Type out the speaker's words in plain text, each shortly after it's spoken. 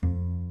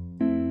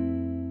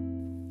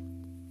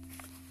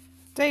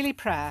Daily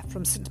Prayer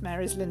from St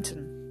Mary's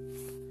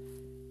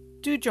Linton.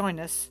 Do join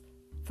us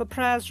for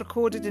prayers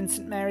recorded in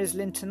St Mary's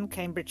Linton,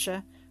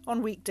 Cambridgeshire,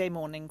 on weekday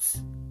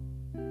mornings.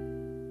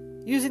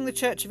 Using the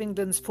Church of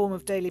England's form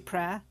of daily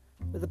prayer,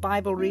 with a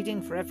Bible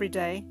reading for every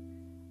day,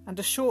 and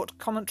a short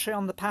commentary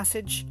on the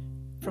passage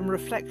from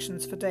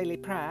Reflections for Daily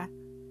Prayer,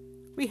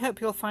 we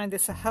hope you'll find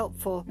this a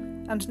helpful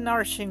and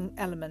nourishing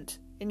element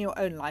in your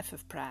own life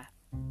of prayer.